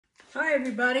Hi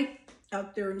everybody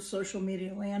out there in social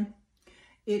media land.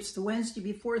 It's the Wednesday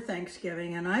before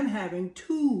Thanksgiving and I'm having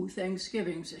 2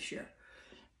 Thanksgivings this year.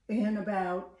 In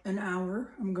about an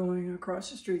hour, I'm going across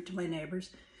the street to my neighbors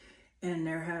and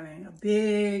they're having a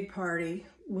big party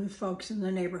with folks in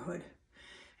the neighborhood.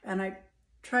 And I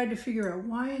tried to figure out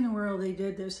why in the world they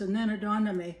did this, and then it dawned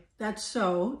on me, that's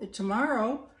so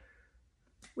tomorrow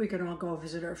we can all go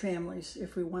visit our families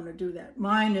if we want to do that.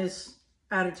 Mine is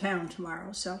out of town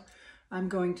tomorrow, so I'm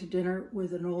going to dinner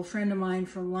with an old friend of mine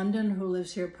from London who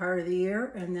lives here part of the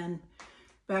year and then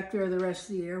back there the rest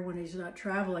of the year when he's not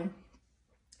traveling.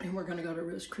 And we're going to go to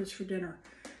Ruth's Chris for dinner.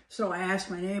 So I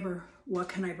asked my neighbor, what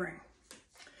can I bring?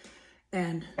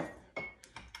 And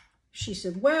she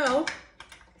said, well,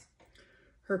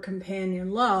 her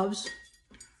companion loves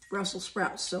Brussels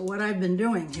sprouts. So what I've been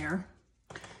doing here,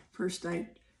 first I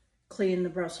cleaned the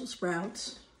Brussels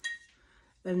sprouts,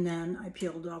 and then I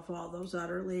peeled off all those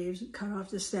outer leaves and cut off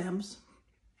the stems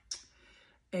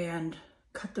and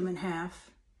cut them in half.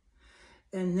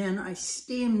 And then I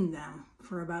steamed them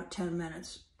for about 10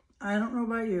 minutes. I don't know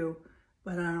about you,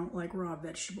 but I don't like raw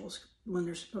vegetables when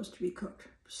they're supposed to be cooked.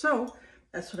 So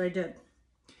that's what I did.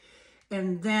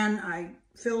 And then I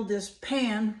filled this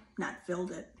pan, not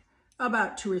filled it,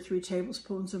 about 2 or 3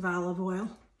 tablespoons of olive oil.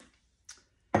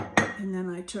 And then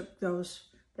I took those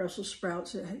Brussels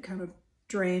sprouts that had kind of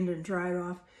drained and dried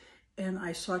off, and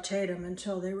I sauteed them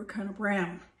until they were kind of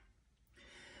brown.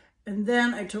 And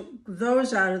then I took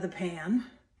those out of the pan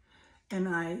and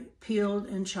I peeled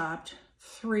and chopped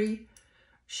 3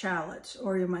 shallots,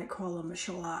 or you might call them a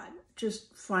shallot.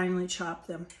 Just finely chop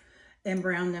them and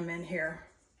brown them in here.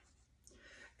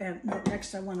 And what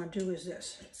next I want to do is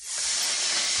this.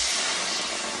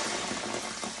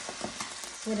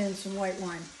 Put in some white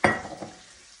wine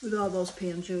with all those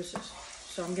pan juices.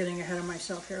 So I'm getting ahead of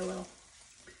myself here a little.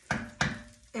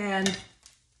 And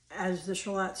as the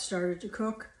shallots started to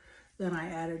cook, then I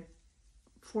added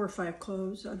 4 or 5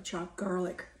 cloves of chopped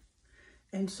garlic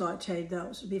and sauteed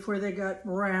those. Before they got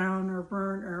brown or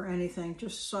burnt or anything,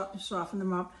 just soften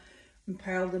them up and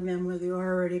piled them in with the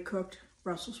already cooked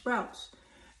Brussels sprouts.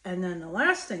 And then the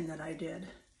last thing that I did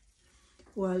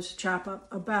was chop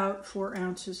up about 4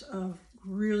 ounces of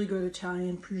really good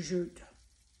Italian prosciutto.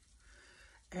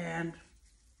 And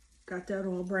got that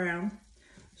all brown.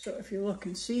 So if you look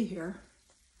and see here,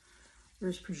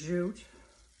 there's prosciutto,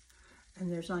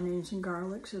 and there's onions and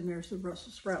garlics, and there's the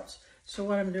Brussels sprouts. So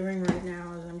what I'm doing right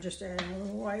now is I'm just adding a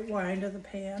little white wine to the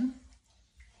pan.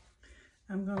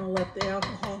 I'm gonna let the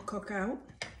alcohol cook out.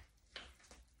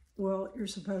 Well, you're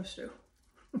supposed to.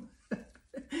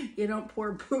 You don't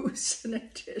pour booze in a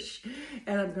dish.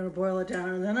 And I'm gonna boil it down,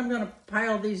 and then I'm gonna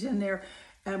pile these in there.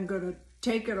 I'm gonna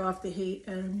take it off the heat,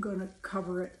 and I'm gonna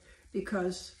cover it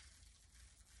because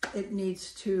it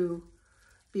needs to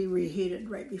be reheated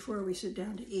right before we sit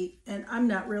down to eat. And I'm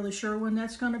not really sure when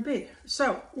that's going to be.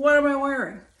 So what am I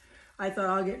wearing? I thought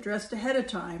I'll get dressed ahead of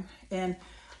time. And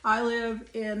I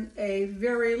live in a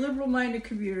very liberal-minded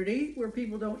community where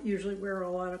people don't usually wear a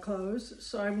lot of clothes.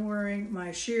 So I'm wearing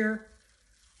my sheer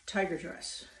tiger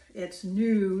dress. It's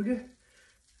nude.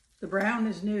 The brown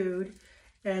is nude.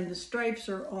 And the stripes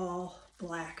are all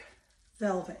black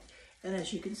velvet. And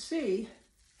as you can see,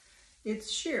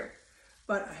 it's sheer.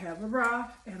 But I have a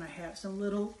bra and I have some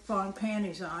little fawn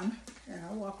panties on. And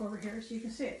I'll walk over here so you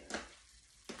can see it.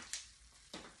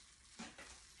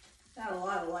 Not a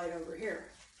lot of light over here,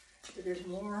 but there's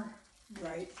more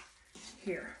right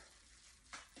here.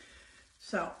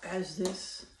 So as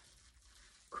this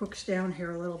cooks down here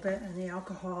a little bit and the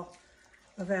alcohol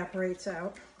evaporates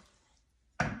out,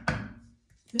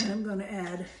 then I'm going to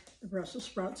add the Brussels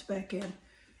sprouts back in,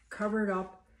 cover it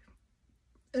up,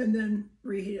 and then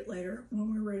reheat it later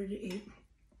when we're ready to eat.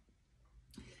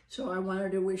 So I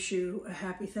wanted to wish you a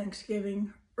happy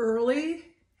Thanksgiving early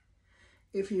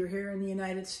if you're here in the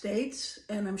United States,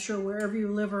 and I'm sure wherever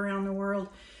you live around the world,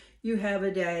 you have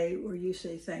a day where you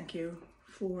say thank you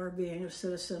for being a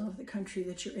citizen of the country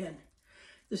that you're in.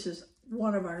 This is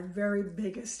one of our very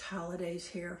biggest holidays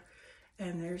here,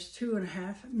 and there's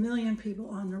 2.5 million people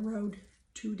on the road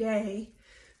today,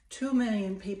 2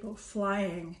 million people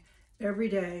flying every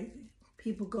day.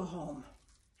 People go home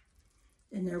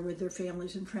and they're with their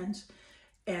families and friends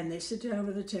and they sit down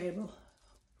at a table.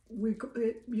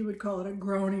 You would call it a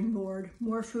groaning board,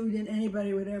 more food than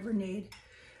anybody would ever need.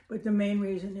 But the main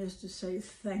reason is to say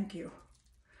thank you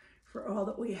for all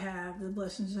that we have, the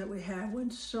blessings that we have,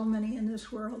 when so many in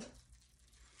this world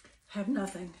have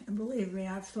nothing. And believe me,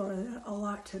 I've thought of that a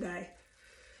lot today,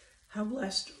 how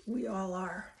blessed we all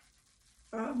are.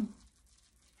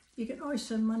 You can always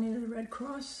send money to the Red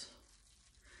Cross.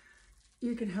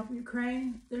 you can help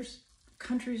Ukraine. There's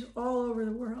countries all over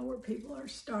the world where people are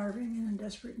starving and in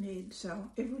desperate need. So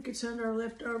if we could send our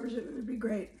leftovers, it would be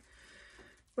great.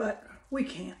 But we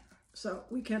can't. So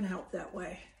we can help that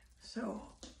way. So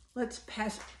let's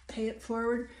pay it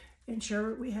forward and share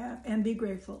what we have and be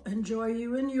grateful. Enjoy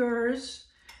you and yours.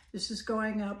 This is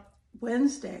going up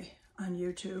Wednesday on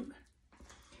YouTube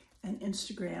and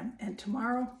Instagram. And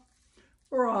tomorrow,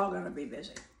 we're all going to be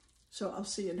busy. So I'll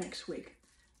see you next week.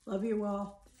 Love you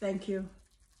all. Thank you.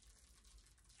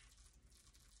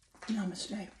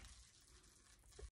 Namaste.